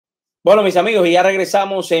Bueno, mis amigos, y ya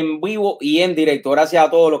regresamos en vivo y en directo. Gracias a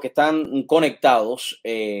todos los que están conectados,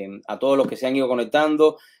 a todos los que se han ido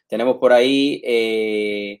conectando. Tenemos por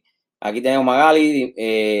ahí, aquí tenemos Magali,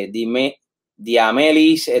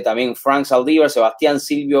 Diamelis, también Frank Saldívar, Sebastián,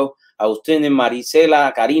 Silvio, Agustín,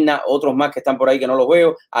 Marisela, Karina, otros más que están por ahí que no los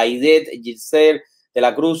veo, Aidet, Giselle de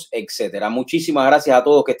la Cruz, etcétera. Muchísimas gracias a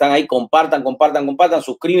todos que están ahí. Compartan,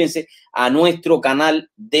 suscríbanse a nuestro canal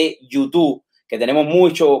de YouTube, que tenemos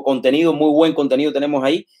mucho contenido, muy buen contenido tenemos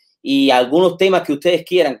ahí, y algunos temas que ustedes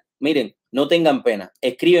quieran. Miren, no tengan pena,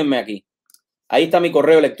 escríbenme aquí. Ahí está mi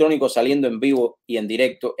correo electrónico saliendo en vivo y en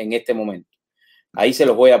directo en este momento. Ahí se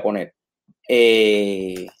los voy a poner.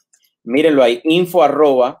 Mírenlo ahí,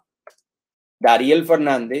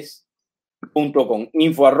 info@darielfernandez.com,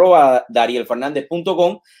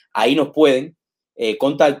 info@darielfernandez.com. Ahí nos pueden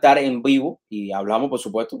contactar en vivo y hablamos, por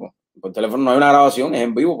supuesto, por teléfono. No hay una grabación, es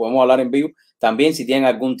en vivo, podemos hablar en vivo. También si tienen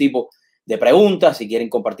algún tipo de preguntas, si quieren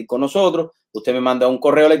compartir con nosotros, usted me manda un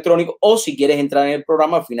correo electrónico, o si quieres entrar en el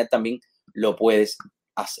programa, al final también lo puedes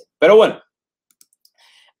hacer. Pero bueno,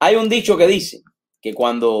 hay un dicho que dice que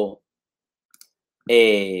cuando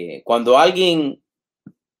alguien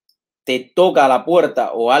te toca a la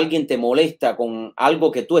puerta o alguien te molesta con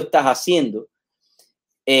algo que tú estás haciendo,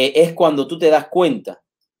 es cuando tú te das cuenta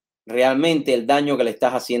realmente el daño que le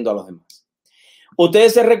estás haciendo a los demás.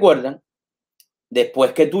 Ustedes se recuerdan,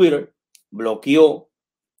 después que Twitter bloqueó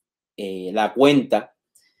la cuenta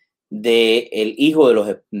del hijo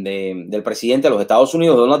del presidente de los Estados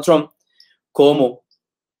Unidos, Donald Trump, cómo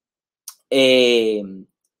se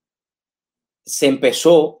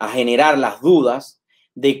empezó a generar las dudas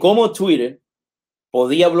de cómo Twitter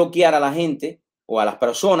podía bloquear a la gente o a las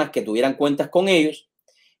personas que tuvieran cuentas con ellos,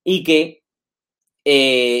 y que,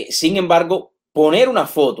 sin embargo, poner una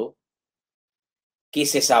foto que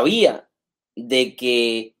se sabía de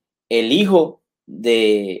que el hijo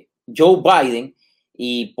de Joe Biden,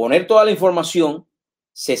 y poner toda la información,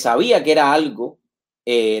 se sabía que era algo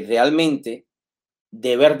realmente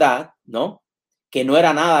de verdad, ¿no? Que no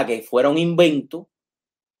era nada que fuera un invento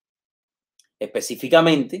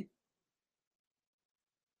específicamente,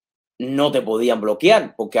 no te podían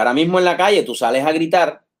bloquear, porque ahora mismo en la calle tú sales a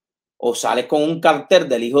gritar o sales con un cartel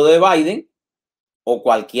del hijo de Biden, o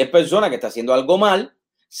cualquier persona que está haciendo algo mal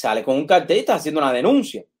sale con un cartel y está haciendo una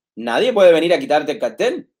denuncia. Nadie puede venir a quitarte el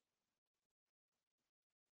cartel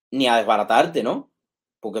ni a desbaratarte, ¿no?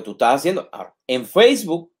 Porque tú estás haciendo. Ahora, en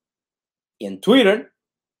Facebook y en Twitter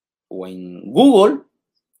o en Google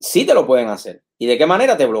sí te lo pueden hacer. ¿Y de qué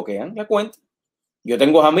manera? Te bloquean la cuenta. Yo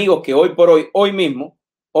tengo amigos que hoy por hoy mismo,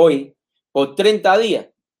 por 30 días,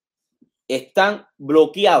 están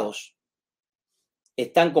bloqueados.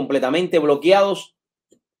 Están completamente bloqueados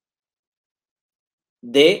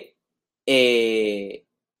de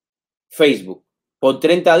Facebook. Por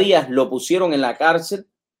 30 días lo pusieron en la cárcel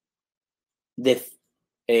de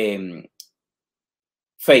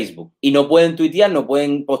Facebook, y no pueden tuitear, no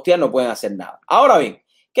pueden postear, no pueden hacer nada. Ahora bien,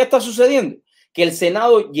 ¿qué está sucediendo? Que el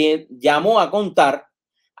Senado llamó a contar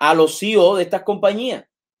a los CEO de estas compañías.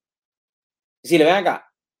 Si le ven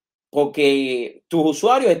acá, porque tus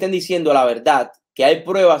usuarios estén diciendo la verdad, que hay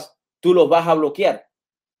pruebas, tú los vas a bloquear,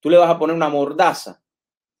 tú le vas a poner una mordaza.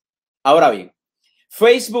 Ahora bien,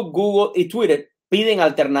 Facebook, Google y Twitter piden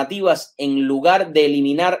alternativas en lugar de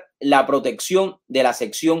eliminar la protección de la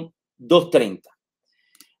sección 230.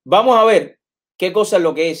 Vamos a ver qué cosa es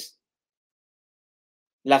lo que es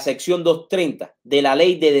la sección 230 de la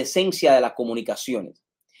Ley de Decencia de las Comunicaciones.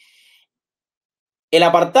 El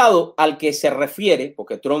apartado al que se refiere,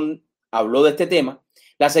 porque Trump habló de este tema,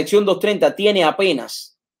 la sección 230 tiene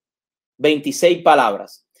apenas 26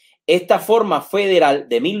 palabras. Esta forma federal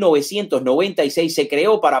de 1996 se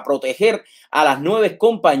creó para proteger a las nuevas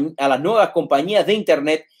compañías de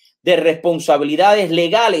Internet de responsabilidades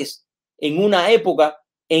legales en una época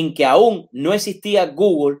en que aún no existía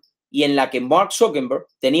Google y en la que Mark Zuckerberg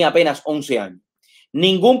tenía apenas 11 años.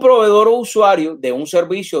 Ningún proveedor o usuario de un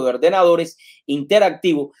servicio de ordenadores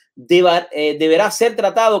interactivos deberá ser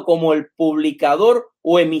tratado como el publicador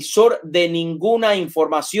o emisor de ninguna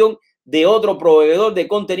información de otro proveedor de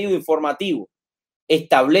contenido informativo,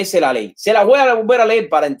 establece la ley. Se las voy a volver a leer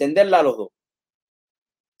para entenderla a los dos.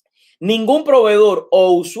 Ningún proveedor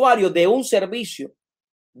o usuario de un servicio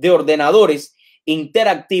de ordenadores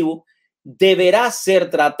interactivo deberá ser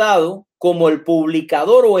tratado como el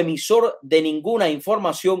publicador o emisor de ninguna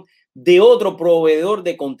información de otro proveedor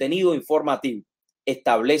de contenido informativo,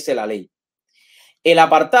 establece la ley. El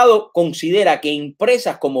apartado considera que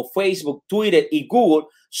empresas como Facebook, Twitter y Google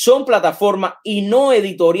son plataformas y no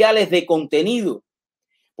editoriales de contenido.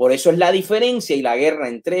 Por eso es la diferencia y la guerra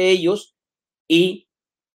entre ellos y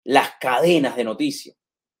las cadenas de noticias,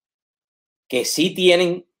 que sí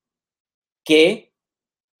tienen que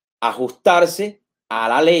ajustarse a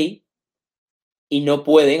la ley y no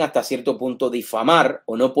pueden hasta cierto punto difamar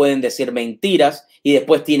o no pueden decir mentiras y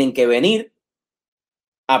después tienen que venir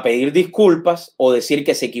a pedir disculpas o decir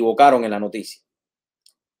que se equivocaron en la noticia.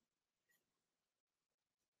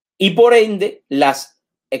 Y por ende,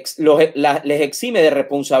 les exime de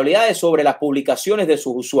responsabilidades sobre las publicaciones de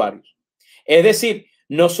sus usuarios. Es decir,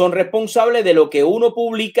 no son responsables de lo que uno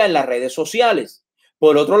publica en las redes sociales.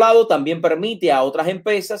 Por otro lado, también permite a otras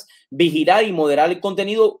empresas vigilar y moderar el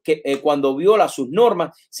contenido cuando viola sus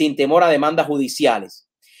normas sin temor a demandas judiciales.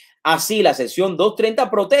 Así, la sección 230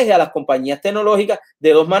 protege a las compañías tecnológicas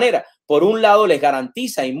de dos maneras. Por un lado, les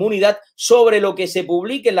garantiza inmunidad sobre lo que se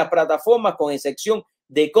publique en las plataformas, con excepción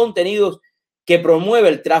de contenidos que promueve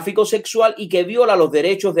el tráfico sexual y que viola los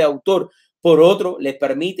derechos de autor. Por otro, les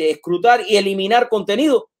permite escrutar y eliminar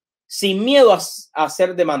contenido sin miedo a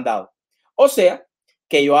ser demandado. O sea,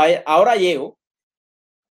 que yo ahora llego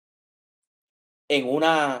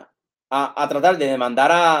a tratar de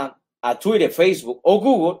demandar a Twitter, Facebook o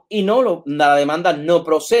Google y la demanda no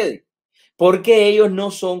procede porque ellos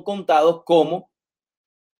no son contados como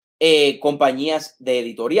compañías de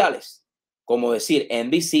editoriales, como decir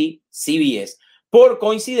NBC, CBS. Por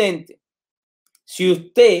coincidente, si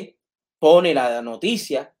usted pone la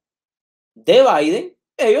noticia de Biden,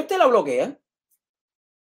 ellos te la bloquean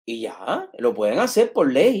y ya lo pueden hacer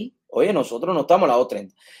por ley. Oye, nosotros no estamos a la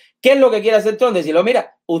 230. ¿Qué es lo que quiere hacer Trump? Decirlo,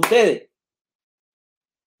 mira, ustedes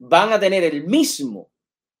van a tener el mismo,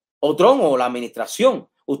 o Trump o la administración,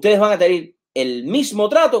 ustedes van a tener el mismo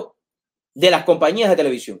trato de las compañías de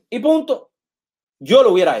televisión. Y punto. Yo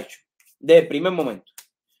lo hubiera hecho desde el primer momento.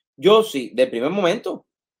 Yo sí, desde el primer momento.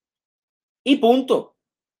 Y punto.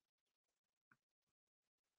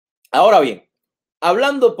 Ahora bien,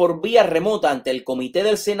 hablando por vía remota ante el Comité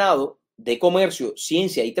del Senado de Comercio,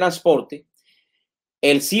 Ciencia y Transporte,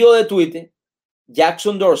 el CEO de Twitter, Jack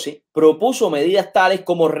Dorsey, propuso medidas tales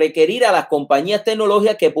como requerir a las compañías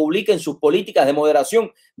tecnológicas que publiquen sus políticas de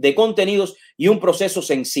moderación de contenidos y un proceso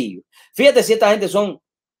sencillo. Fíjate si esta gente son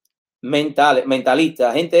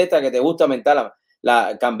mentalistas, gente esta que te gusta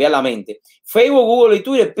cambiar la mente. Facebook, Google y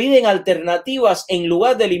Twitter piden alternativas en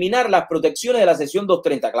lugar de eliminar las protecciones de la sección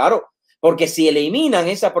 230. Claro, porque si eliminan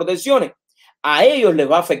esas protecciones, a ellos les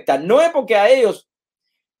va a afectar. No es porque a ellos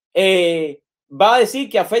va a decir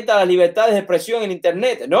que afecta a las libertades de expresión en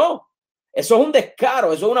Internet. No, eso es un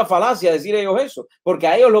descaro, eso es una falacia decir ellos eso, porque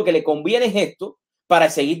a ellos lo que les conviene es esto para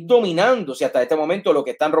seguir dominando. Si hasta este momento lo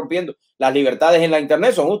que están rompiendo las libertades en la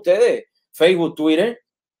Internet son ustedes, Facebook, Twitter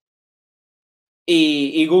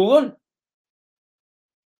y Google.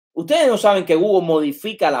 Ustedes no saben que Google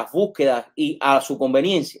modifica las búsquedas y a su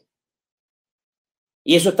conveniencia.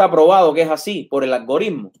 Y eso está probado que es así por el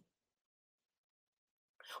algoritmo.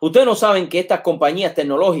 Ustedes no saben que estas compañías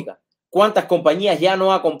tecnológicas, ¿cuántas compañías ya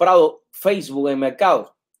no ha comprado Facebook en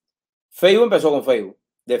mercado? Facebook empezó con Facebook.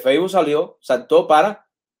 De Facebook saltó para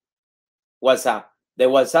WhatsApp. De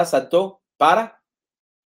WhatsApp saltó para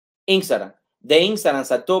Instagram. De Instagram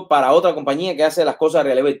saltó para otra compañía que hace las cosas de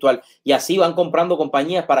realidad virtual. Y así van comprando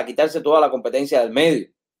compañías para quitarse toda la competencia del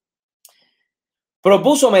medio.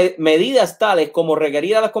 Propuso medidas tales como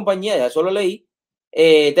requerir a las compañías, ya eso lo leí,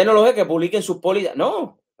 tecnología que publiquen sus pólizas.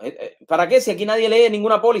 No, ¿para qué? Si aquí nadie lee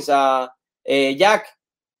ninguna póliza, Jack.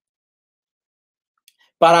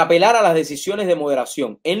 Para apelar a las decisiones de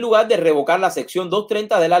moderación, en lugar de revocar la sección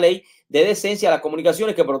 230 de la Ley de Decencia de las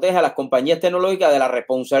Comunicaciones que protege a las compañías tecnológicas de la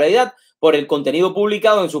responsabilidad por el contenido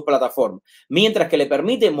publicado en sus plataformas, mientras que le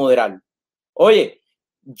permite moderarlo. Oye,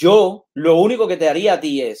 yo lo único que te haría a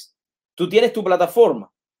ti es, tú tienes tu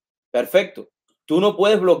plataforma, perfecto, tú no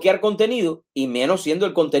puedes bloquear contenido y menos siendo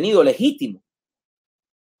el contenido legítimo.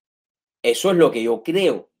 Eso es lo que yo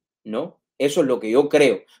creo, ¿no? Eso es lo que yo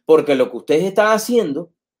creo, porque lo que ustedes están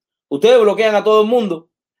haciendo, ustedes bloquean a todo el mundo.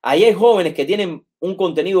 Ahí hay jóvenes que tienen un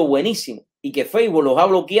contenido buenísimo y que Facebook los ha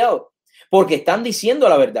bloqueado porque están diciendo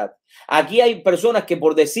la verdad. Aquí hay personas que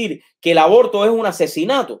por decir que el aborto es un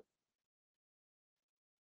asesinato,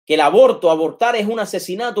 que abortar es un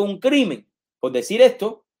asesinato, un crimen, por decir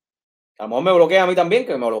esto, a lo mejor me bloquean a mí también,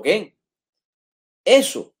 que me bloqueen.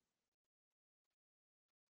 Eso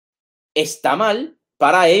está mal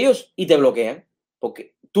para ellos y te bloquean,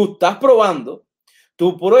 porque tú estás probando,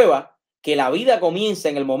 tú pruebas que la vida comienza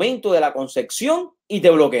en el momento de la concepción y te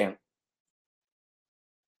bloquean.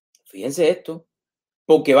 Fíjense esto,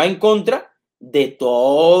 porque va en contra de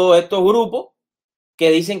todos estos grupos que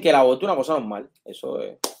dicen que el aborto es una cosa normal.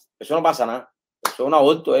 Eso no pasa nada. Eso es un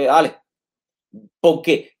aborto, dale. ¿Por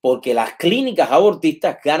qué? Porque las clínicas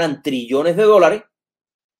abortistas ganan trillones de dólares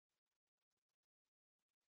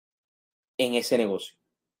en ese negocio.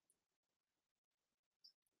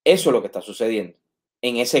 Eso es lo que está sucediendo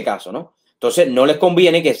en ese caso, ¿no? Entonces, no les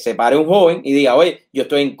conviene que se pare un joven y diga, oye, yo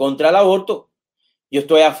estoy en contra del aborto, yo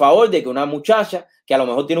estoy a favor de que una muchacha que a lo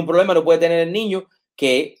mejor tiene un problema, no puede tener el niño,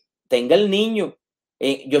 que tenga el niño.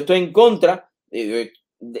 Yo estoy en contra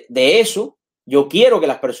de eso. Yo quiero que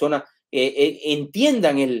las personas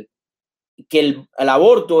entiendan que el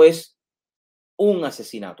aborto es un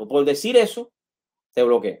asesinato. Por decir eso, se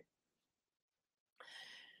bloquea.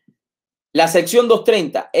 La sección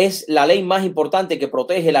 230 es la ley más importante que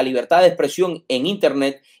protege la libertad de expresión en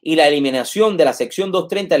Internet, y la eliminación de la sección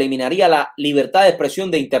 230 eliminaría la libertad de expresión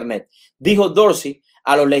de Internet, dijo Dorsey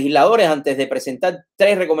a los legisladores antes de presentar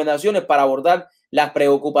 3 recomendaciones para abordar las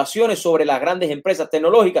preocupaciones sobre las grandes empresas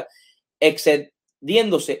tecnológicas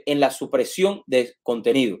excediéndose en la supresión de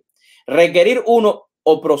contenido. Requerir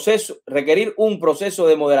un proceso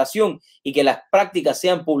de moderación y que las prácticas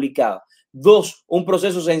sean publicadas. 2, un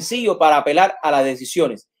proceso sencillo para apelar a las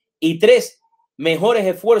decisiones. Y 3, mejores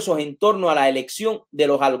esfuerzos en torno a la elección de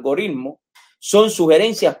los algoritmos son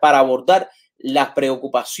sugerencias para abordar las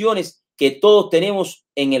preocupaciones que todos tenemos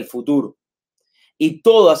en el futuro. Y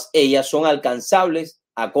todas ellas son alcanzables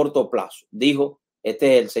a corto plazo, dijo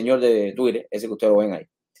este es el señor de Twitter, ese que ustedes lo ven ahí.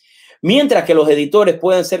 Mientras que los editores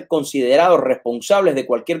pueden ser considerados responsables de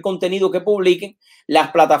cualquier contenido que publiquen,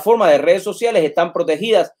 las plataformas de redes sociales están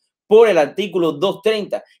protegidas por el artículo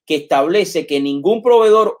 230, que establece que ningún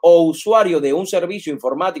proveedor o usuario de un servicio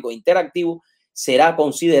informático interactivo será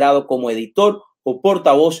considerado como editor o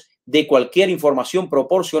portavoz de cualquier información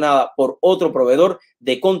proporcionada por otro proveedor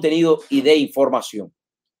de contenido y de información.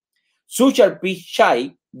 Sushar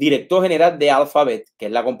Pichai, director general de Alphabet, que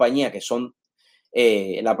es la compañía que son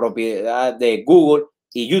la propiedad de Google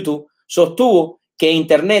y YouTube, sostuvo que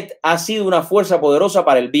Internet ha sido una fuerza poderosa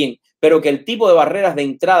para el bien, pero que el tipo de barreras de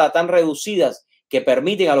entrada tan reducidas que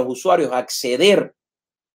permiten a los usuarios acceder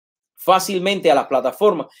fácilmente a las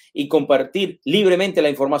plataformas y compartir libremente la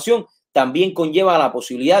información también conlleva la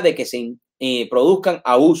posibilidad de que se produzcan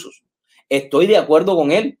abusos. Estoy de acuerdo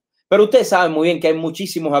con él, pero ustedes saben muy bien que hay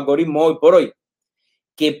muchísimos algoritmos hoy por hoy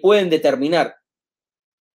que pueden determinar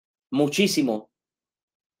muchísimo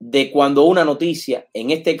de cuando una noticia, en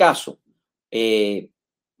este caso,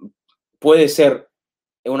 puede ser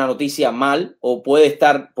una noticia mal, o puede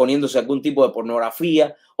estar poniéndose algún tipo de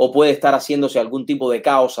pornografía, o puede estar haciéndose algún tipo de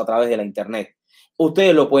caos a través de la Internet.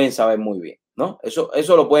 Ustedes lo pueden saber muy bien, ¿no?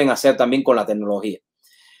 Eso lo pueden hacer también con la tecnología.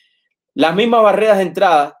 Las mismas barreras de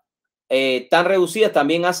entrada tan reducidas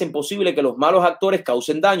también hacen posible que los malos actores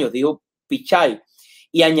causen daños, dijo Pichai,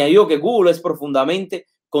 y añadió que Google es profundamente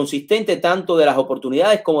consistente tanto de las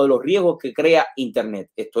oportunidades como de los riesgos que crea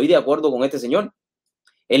Internet. Estoy de acuerdo con este señor.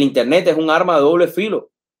 El Internet es un arma de doble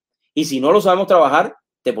filo y si no lo sabemos trabajar,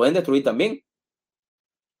 te pueden destruir también.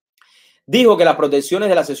 Dijo que las protecciones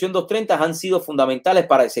de la sección 230 han sido fundamentales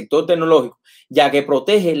para el sector tecnológico, ya que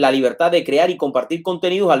protege la libertad de crear y compartir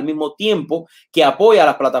contenidos al mismo tiempo que apoya a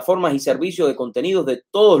las plataformas y servicios de contenidos de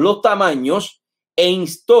todos los tamaños, e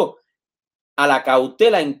instó a la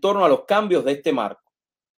cautela en torno a los cambios de este marco.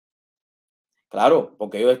 Claro,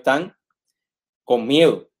 porque ellos están con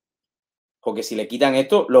miedo, porque si le quitan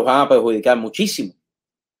esto, los van a perjudicar muchísimo.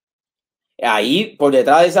 Ahí, por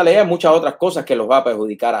detrás de esa ley, hay muchas otras cosas que los va a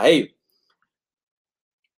perjudicar a ellos.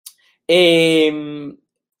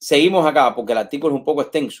 Seguimos acá, porque el artículo es un poco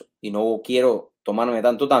extenso y no quiero tomarme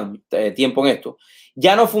tanto tiempo en esto.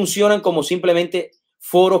 Ya no funcionan como simplemente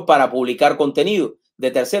foros para publicar contenido de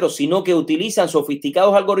terceros, sino que utilizan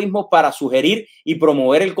sofisticados algoritmos para sugerir y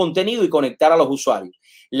promover el contenido y conectar a los usuarios.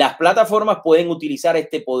 Las plataformas pueden utilizar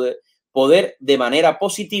este poder de manera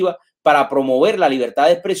positiva para promover la libertad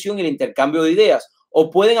de expresión y el intercambio de ideas, o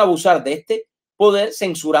pueden abusar de este poder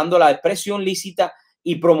censurando la expresión lícita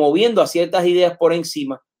y promoviendo a ciertas ideas por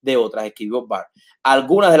encima de otras, escribió Barr.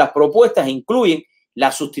 Algunas de las propuestas incluyen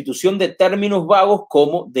la sustitución de términos vagos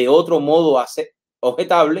como de otro modo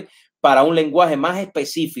objetable para un lenguaje más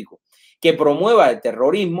específico, que promueva el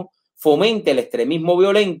terrorismo, fomente el extremismo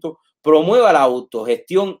violento, promueva la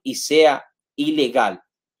autogestión y sea ilegal.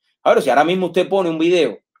 Ahora, si ahora mismo usted pone un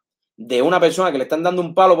video de una persona que le están dando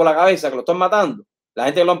un palo por la cabeza, que lo están matando, la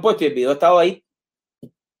gente lo han puesto y el video ha estado ahí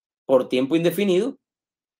por tiempo indefinido,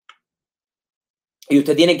 y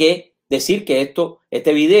usted tiene que decir que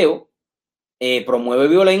este video promueve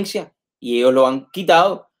violencia, y ellos lo han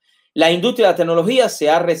quitado. La industria de la tecnología se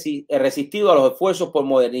ha resistido a los esfuerzos por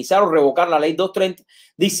modernizar o revocar la ley 230,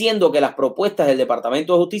 diciendo que las propuestas del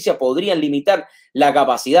Departamento de Justicia podrían limitar la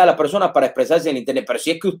capacidad de las personas para expresarse en Internet. Pero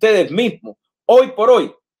si es que ustedes mismos, hoy por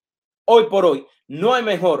hoy, no hay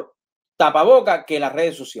mejor tapaboca que las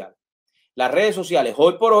redes sociales. Las redes sociales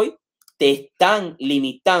hoy por hoy te están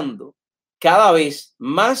limitando cada vez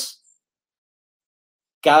más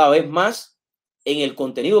en el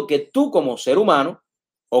contenido que tú como ser humano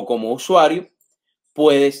o como usuario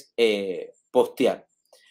puedes postear.